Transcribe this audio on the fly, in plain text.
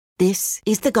This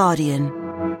is The Guardian.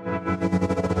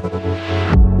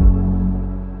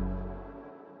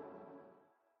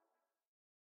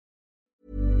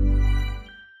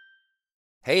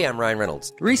 Hey, I'm Ryan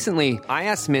Reynolds. Recently, I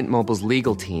asked Mint Mobile's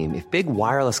legal team if big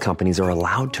wireless companies are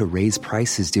allowed to raise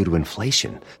prices due to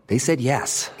inflation. They said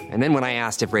yes. And then when I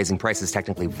asked if raising prices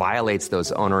technically violates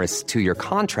those onerous two-year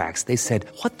contracts, they said,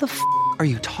 "What the f*** are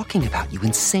you talking about, you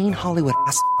insane Hollywood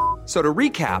ass?" So to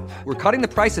recap, we're cutting the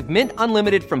price of Mint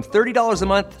Unlimited from $30 a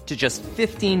month to just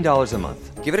 $15 a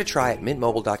month. Give it a try at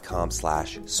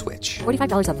mintmobile.com/switch.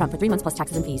 $45 up front for 3 months plus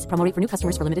taxes and fees. Promo rate for new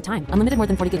customers for limited time. Unlimited more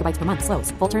than 40 gigabytes per month. Slows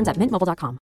full terms at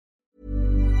mintmobile.com.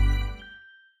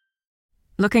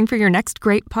 Looking for your next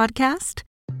great podcast?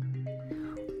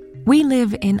 We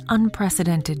live in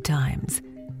unprecedented times.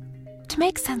 To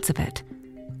make sense of it,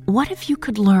 what if you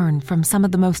could learn from some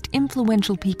of the most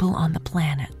influential people on the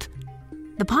planet?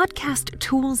 The podcast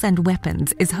Tools and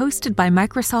Weapons is hosted by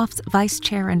Microsoft's Vice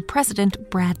Chair and President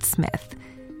Brad Smith.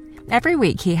 Every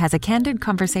week, he has a candid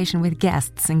conversation with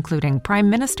guests, including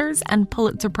prime ministers and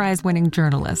Pulitzer Prize-winning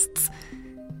journalists.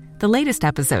 The latest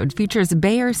episode features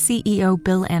Bayer CEO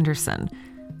Bill Anderson.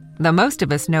 Though most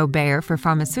of us know Bayer for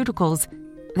pharmaceuticals,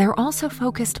 they're also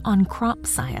focused on crop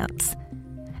science.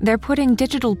 They're putting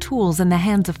digital tools in the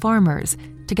hands of farmers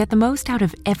to get the most out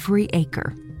of every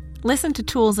acre. Listen to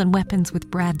Tools and Weapons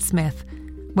with Brad Smith,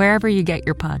 wherever you get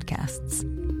your podcasts.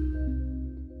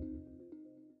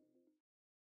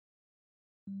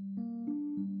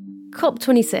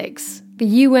 COP26, the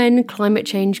UN Climate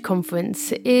Change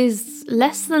Conference, is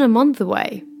less than a month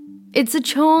away. It's a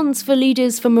chance for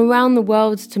leaders from around the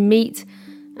world to meet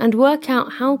and work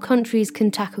out how countries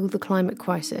can tackle the climate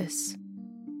crisis.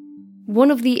 One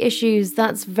of the issues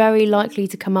that's very likely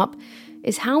to come up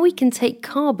is how we can take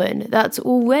carbon that's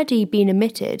already been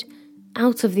emitted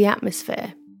out of the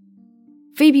atmosphere.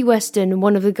 Phoebe Weston,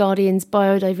 one of The Guardian's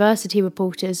biodiversity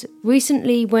reporters,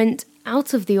 recently went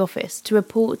out of the office to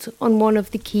report on one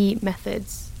of the key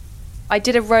methods. I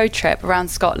did a road trip around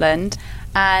Scotland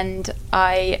and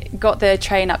I got the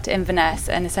train up to Inverness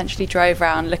and essentially drove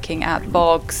around looking at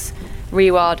bogs,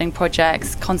 rewilding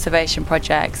projects, conservation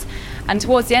projects. And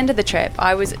towards the end of the trip,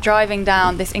 I was driving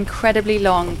down this incredibly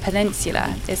long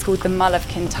peninsula. It's called the Mull of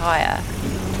Kintyre.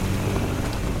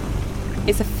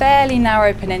 It's a fairly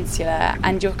narrow peninsula,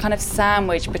 and you're kind of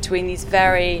sandwiched between these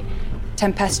very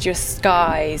tempestuous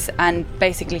skies and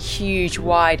basically huge,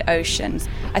 wide oceans.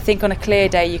 I think on a clear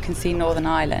day you can see Northern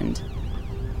Ireland.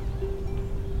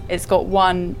 It's got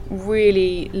one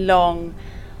really long,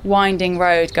 winding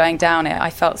road going down it.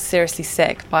 I felt seriously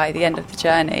sick by the end of the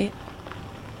journey.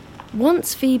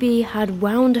 Once Phoebe had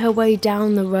wound her way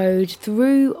down the road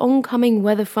through oncoming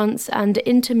weather fronts and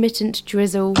intermittent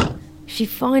drizzle, she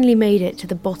finally made it to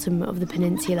the bottom of the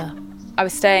peninsula. I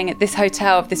was staying at this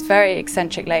hotel of this very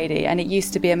eccentric lady, and it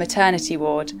used to be a maternity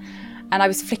ward. And I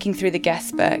was flicking through the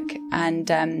guest book and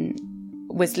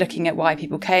was looking at why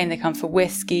people came. They come for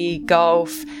whiskey,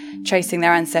 golf, tracing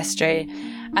their ancestry.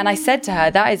 And I said to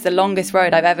her, that is the longest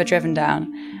road I've ever driven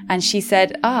down. And she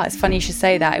said, it's funny you should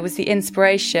say that. It was the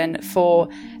inspiration for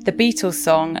the Beatles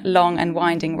song, Long and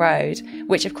Winding Road,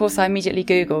 which of course I immediately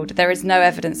Googled. There is no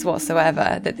evidence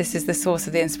whatsoever that this is the source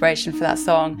of the inspiration for that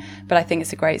song, but I think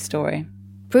it's a great story.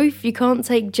 Proof you can't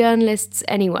take journalists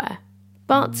anywhere.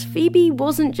 But Phoebe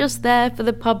wasn't just there for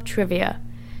the pub trivia.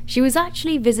 She was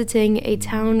actually visiting a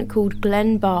town called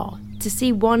Glen Bar to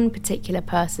see one particular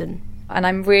person. And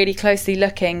I'm really closely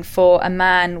looking for a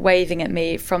man waving at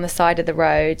me from the side of the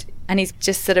road. And he's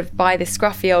just sort of by this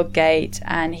scruffy old gate,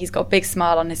 and he's got a big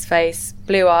smile on his face,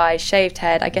 blue eyes, shaved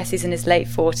head. I guess he's in his late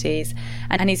 40s.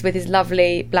 And he's with his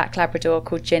lovely black Labrador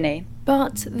called Ginny.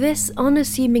 But this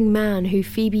unassuming man who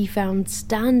Phoebe found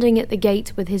standing at the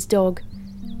gate with his dog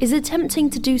is attempting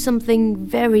to do something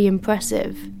very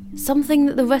impressive. Something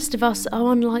that the rest of us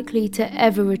are unlikely to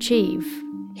ever achieve.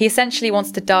 He essentially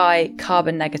wants to die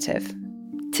carbon negative.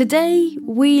 Today,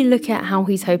 we look at how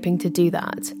he's hoping to do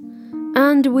that.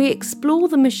 And we explore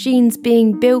the machines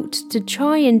being built to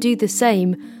try and do the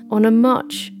same on a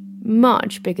much,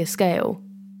 much bigger scale.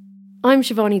 I'm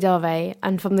Shivani Dave,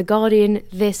 and from The Guardian,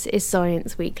 this is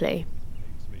Science Weekly.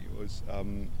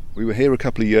 We were here a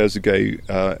couple of years ago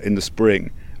in the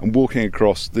spring and walking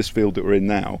across this field that we're in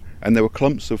now, and there were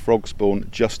clumps of frog spawn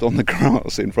just on the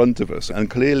grass in front of us, and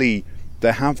clearly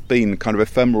there have been kind of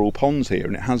ephemeral ponds here,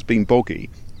 and it has been boggy,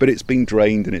 but it's been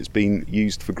drained and it's been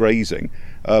used for grazing.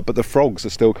 But the frogs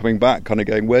are still coming back, kind of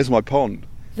going, where's my pond?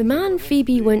 The man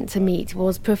Phoebe went to meet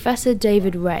was Professor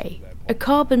David Ray, a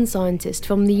carbon scientist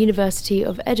from the University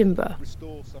of Edinburgh.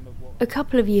 A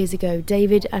couple of years ago,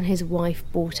 David and his wife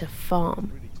bought a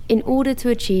farm. in order to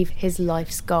achieve his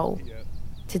life's goal: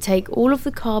 to take all of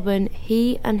the carbon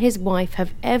he and his wife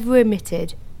have ever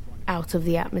emitted out of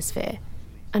the atmosphere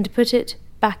and put it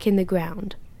back in the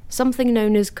ground, something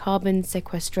known as carbon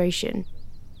sequestration.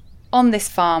 On this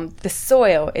farm, the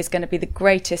soil is going to be the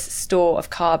greatest store of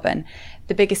carbon.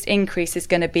 The biggest increase is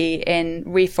going to be in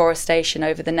reforestation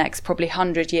over the next probably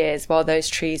 100 years while those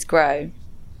trees grow.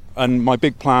 And my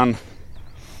big plan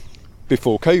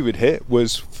before COVID hit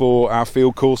was for our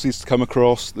field courses to come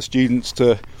across, the students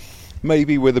to,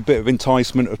 maybe with a bit of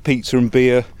enticement of pizza and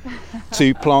beer,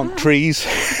 to plant trees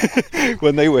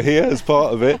when they were here as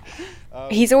part of it.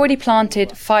 He's already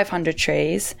planted 500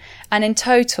 trees, and in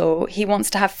total he wants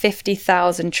to have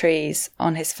 50,000 trees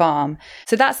on his farm.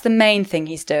 So that's the main thing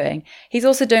he's doing. He's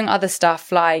also doing other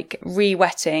stuff like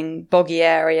re-wetting boggy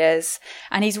areas,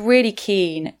 and he's really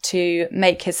keen to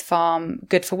make his farm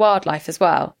good for wildlife as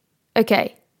well.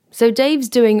 Okay, so Dave's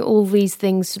doing all these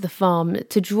things to the farm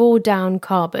to draw down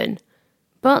carbon.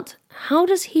 But how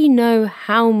does he know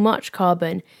how much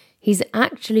carbon he's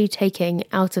actually taking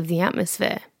out of the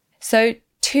atmosphere? So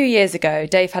 2 years ago,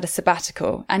 Dave had a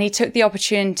sabbatical, and he took the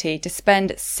opportunity to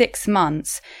spend 6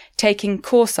 months taking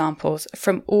core samples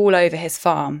from all over his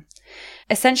farm.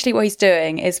 Essentially what he's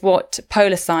doing is what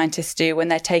polar scientists do when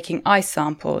they're taking ice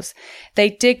samples. They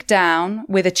dig down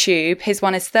with a tube, his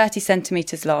one is 30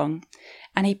 centimetres long,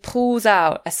 and he pulls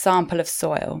out a sample of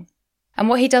soil. And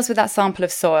what he does with that sample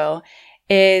of soil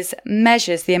is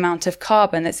measures the amount of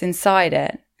carbon that's inside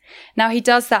it. Now, he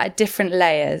does that at different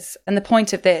layers, and the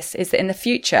point of this is that in the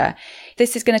future,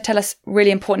 this is going to tell us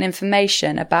really important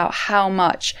information about how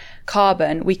much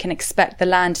carbon we can expect the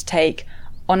land to take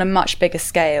on a much bigger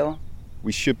scale.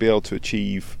 We should be able to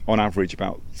achieve, on average,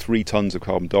 about 3 tonnes of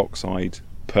carbon dioxide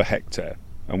per hectare,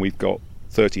 and we've got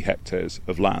 30 hectares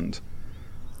of land.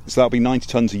 So that'll be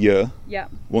 90 tonnes a year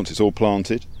once it's all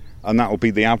planted, and that will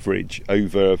be the average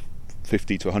over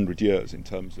 50 to 100 years in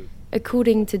terms of...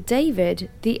 According to David,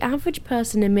 the average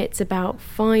person emits about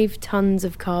 5 tonnes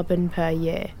of carbon per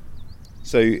year.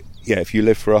 So, yeah, if you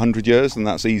live for 100 years, then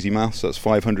that's easy maths, that's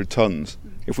 500 tonnes.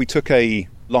 If we took a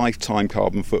lifetime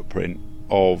carbon footprint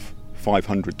of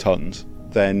 500 tonnes,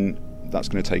 then that's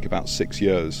going to take about 6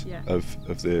 years of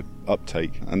the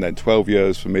uptake, and then 12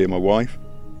 years for me and my wife.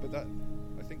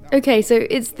 Okay, so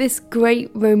it's this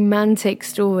great romantic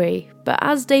story, but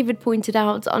as David pointed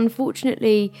out,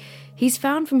 unfortunately, he's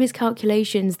found from his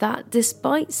calculations that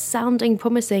despite sounding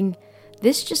promising,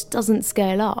 this just doesn't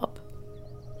scale up.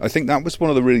 I think that was one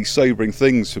of the really sobering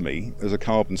things for me as a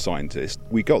carbon scientist.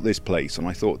 We got this place and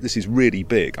I thought, this is really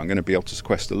big. I'm going to be able to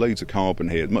sequester loads of carbon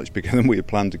here, much bigger than we had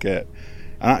planned to get.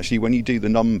 And actually, when you do the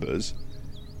numbers,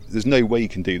 there's no way you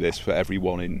can do this for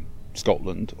everyone in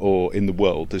Scotland or in the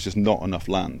world. There's just not enough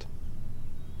land.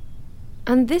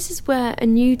 And this is where a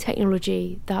new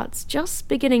technology that's just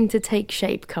beginning to take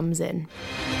shape comes in.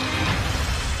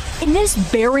 In this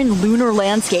barren lunar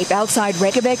landscape outside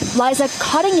Reykjavik lies a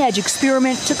cutting-edge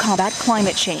experiment to combat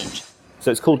climate change. So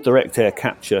it's called direct air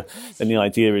capture, and the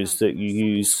idea is that you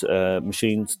use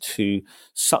machines to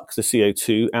suck the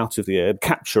CO2 out of the air,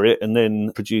 capture it, and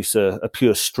then produce a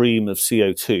pure stream of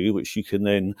CO2, which you can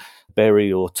then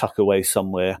bury or tuck away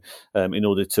somewhere in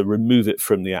order to remove it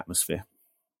from the atmosphere.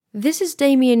 This is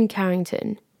Damien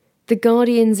Carrington, The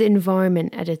Guardian's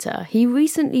environment editor. He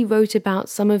recently wrote about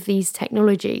some of these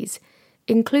technologies,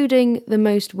 including the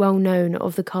most well-known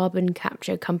of the carbon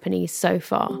capture companies so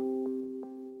far.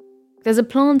 There's a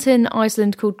plant in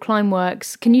Iceland called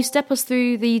Climeworks. Can you step us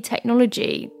through the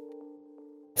technology?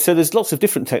 So there's lots of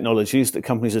different technologies that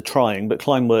companies are trying, but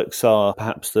Climeworks are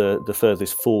perhaps the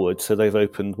furthest forward. So they've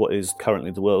opened what is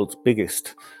currently the world's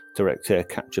biggest direct air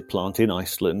capture plant in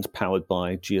Iceland, powered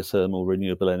by geothermal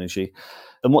renewable energy.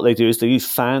 And what they do is they use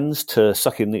fans to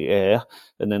suck in the air,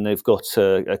 and then they've got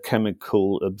a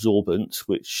chemical absorbent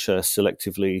which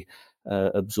selectively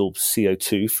absorbs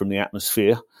CO2 from the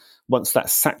atmosphere. Once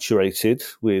that's saturated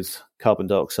with carbon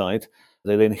dioxide,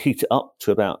 they then heat it up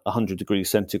to about 100 degrees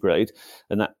centigrade,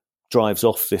 and that drives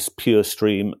off this pure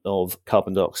stream of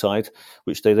carbon dioxide,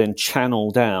 which they then channel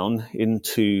down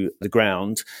into the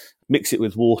ground, mix it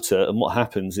with water, and what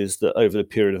happens is that over the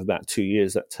period of about 2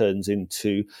 years, that turns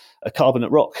into a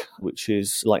carbonate rock, which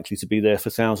is likely to be there for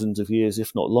thousands of years,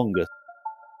 if not longer.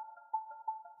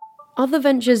 Other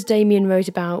ventures Damien wrote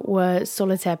about were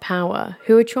Solitaire Power,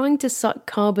 who are trying to suck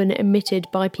carbon emitted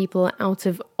by people out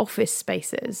of office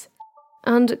spaces,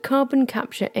 and Carbon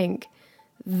Capture Inc.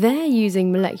 They're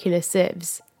using molecular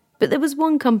sieves, but there was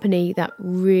one company that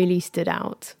really stood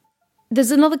out.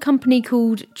 There's another company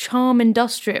called Charm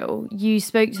Industrial. You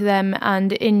spoke to them,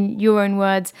 and in your own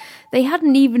words, they had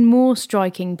an even more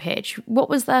striking pitch. What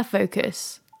was their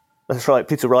focus? That's right.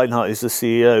 Peter Reinhardt is the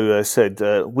CEO, said,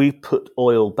 we put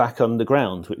oil back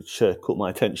underground, which caught my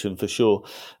attention for sure.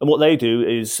 And what they do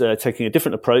is taking a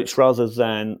different approach. Rather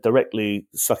than directly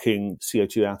sucking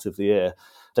CO2 out of the air,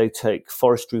 they take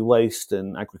forestry waste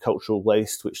and agricultural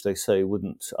waste, which they say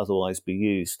wouldn't otherwise be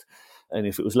used. And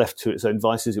if it was left to its own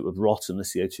devices, it would rot and the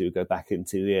CO2 would go back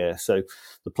into the air. So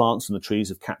the plants and the trees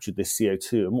have captured this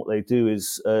CO2. And what they do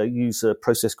is use a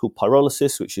process called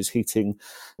pyrolysis, which is heating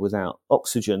without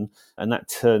oxygen. And that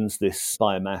turns this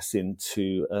biomass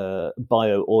into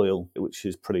bio-oil, which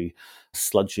is pretty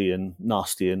sludgy and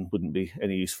nasty and wouldn't be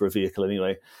any use for a vehicle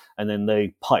anyway. And then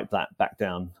they pipe that back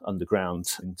down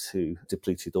underground into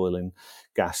depleted oil and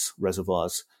gas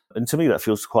reservoirs. And to me, that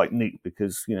feels quite neat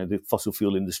because, the fossil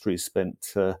fuel industry has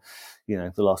spent, the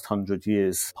last 100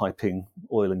 years piping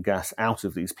oil and gas out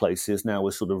of these places. Now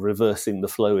we're sort of reversing the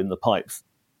flow in the pipes.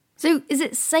 So is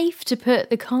it safe to put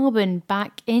the carbon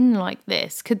back in like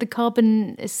this? Could the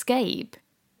carbon escape?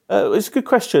 It's a good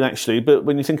question, actually, but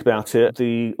when you think about it,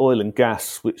 the oil and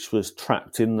gas which was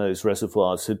trapped in those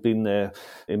reservoirs had been there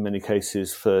in many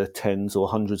cases for tens or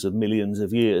hundreds of millions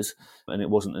of years. And it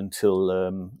wasn't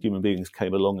until human beings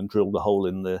came along and drilled a hole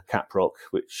in the cap rock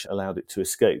which allowed it to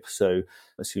escape. So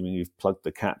assuming you've plugged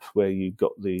the cap where you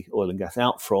got the oil and gas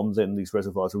out from, then these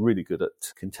reservoirs are really good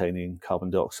at containing carbon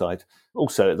dioxide.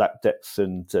 Also, at that depth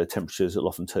and temperatures, it'll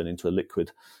often turn into a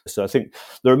liquid. So I think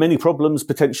there are many problems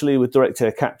potentially with direct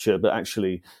air capture, but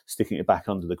actually sticking it back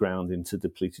under the ground into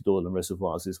depleted oil and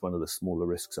reservoirs is one of the smaller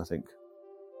risks, I think.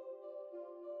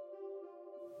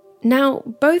 Now,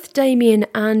 both Damien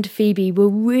and Phoebe were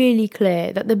really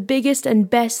clear that the biggest and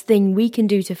best thing we can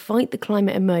do to fight the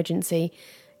climate emergency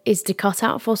is to cut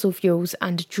out fossil fuels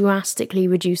and drastically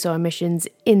reduce our emissions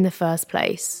in the first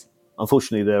place.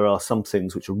 Unfortunately, there are some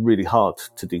things which are really hard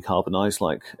to decarbonise,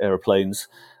 like aeroplanes,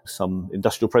 some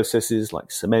industrial processes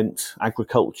like cement,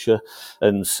 agriculture.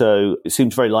 And so it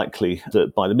seems very likely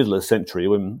that by the middle of the century,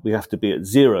 when we have to be at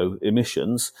zero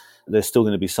emissions, there's still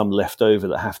going to be some left over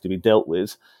that have to be dealt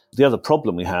with. The other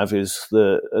problem we have is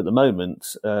that at the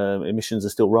moment, emissions are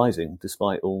still rising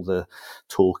despite all the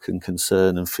talk and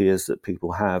concern and fears that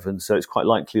people have. And so it's quite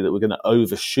likely that we're going to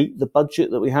overshoot the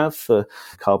budget that we have for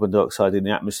carbon dioxide in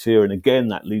the atmosphere. And again,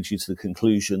 that leads you to the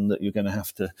conclusion that you're going to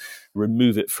have to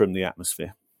remove it from the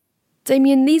atmosphere.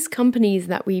 Damien, these companies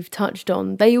that we've touched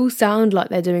on, they all sound like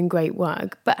they're doing great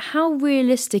work. But how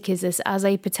realistic is this as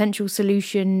a potential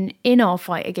solution in our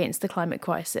fight against the climate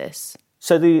crisis?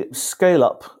 So the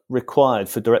scale-up required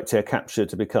for direct air capture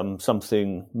to become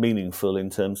something meaningful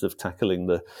in terms of tackling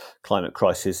the climate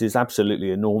crisis is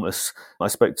absolutely enormous. I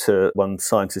spoke to one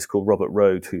scientist called Robert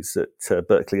Rode, who's at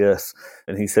Berkeley Earth,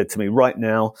 and he said to me, right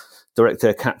now, direct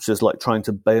air capture is like trying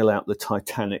to bail out the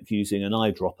Titanic using an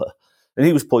eyedropper. And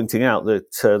he was pointing out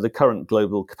that the current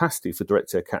global capacity for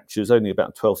direct air capture is only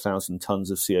about 12,000 tonnes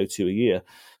of CO2 a year.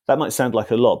 That might sound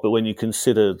like a lot, but when you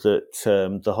consider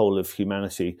that the whole of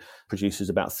humanity produces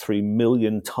about 3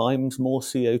 million times more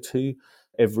CO2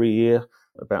 every year,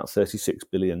 about 36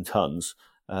 billion tonnes,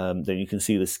 then you can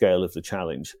see the scale of the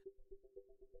challenge.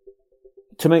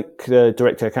 To make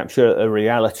direct air capture a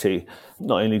reality,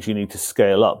 not only do you need to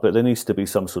scale up, but there needs to be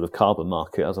some sort of carbon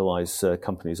market. Otherwise,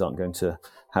 companies aren't going to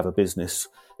have a business.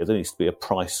 There needs to be a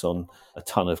price on a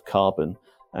tonne of carbon.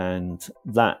 And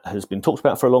that has been talked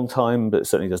about for a long time, but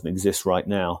certainly doesn't exist right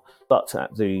now. But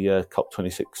at the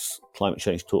COP26 climate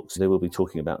change talks, they will be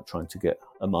talking about trying to get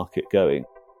a market going.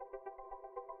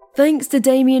 Thanks to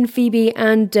Damien, Phoebe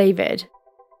and David.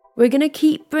 We're going to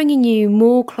keep bringing you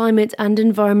more climate and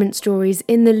environment stories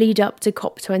in the lead up to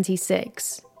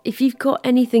COP26. If you've got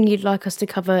anything you'd like us to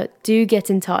cover, do get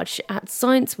in touch at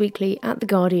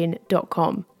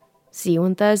scienceweekly@theguardian.com. See you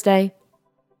on Thursday.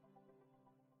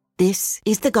 This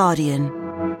is The Guardian.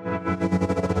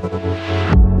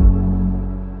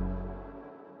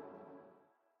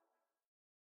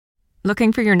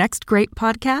 Looking for your next great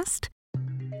podcast?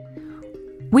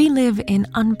 We live in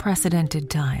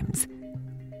unprecedented times.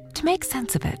 To make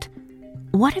sense of it,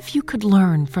 what if you could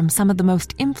learn from some of the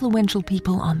most influential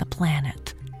people on the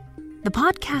planet? The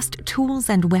podcast Tools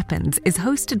and Weapons is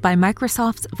hosted by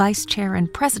Microsoft's Vice Chair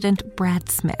and President Brad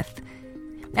Smith.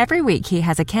 Every week, he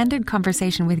has a candid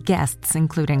conversation with guests,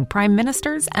 including prime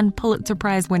ministers and Pulitzer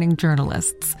Prize-winning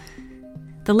journalists.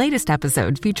 The latest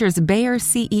episode features Bayer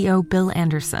CEO Bill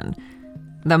Anderson.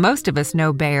 Though most of us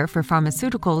know Bayer for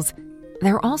pharmaceuticals,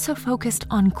 they're also focused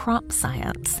on crop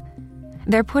science.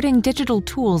 They're putting digital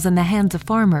tools in the hands of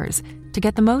farmers to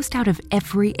get the most out of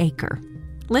every acre.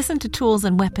 Listen to Tools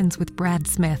and Weapons with Brad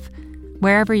Smith,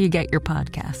 wherever you get your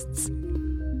podcasts.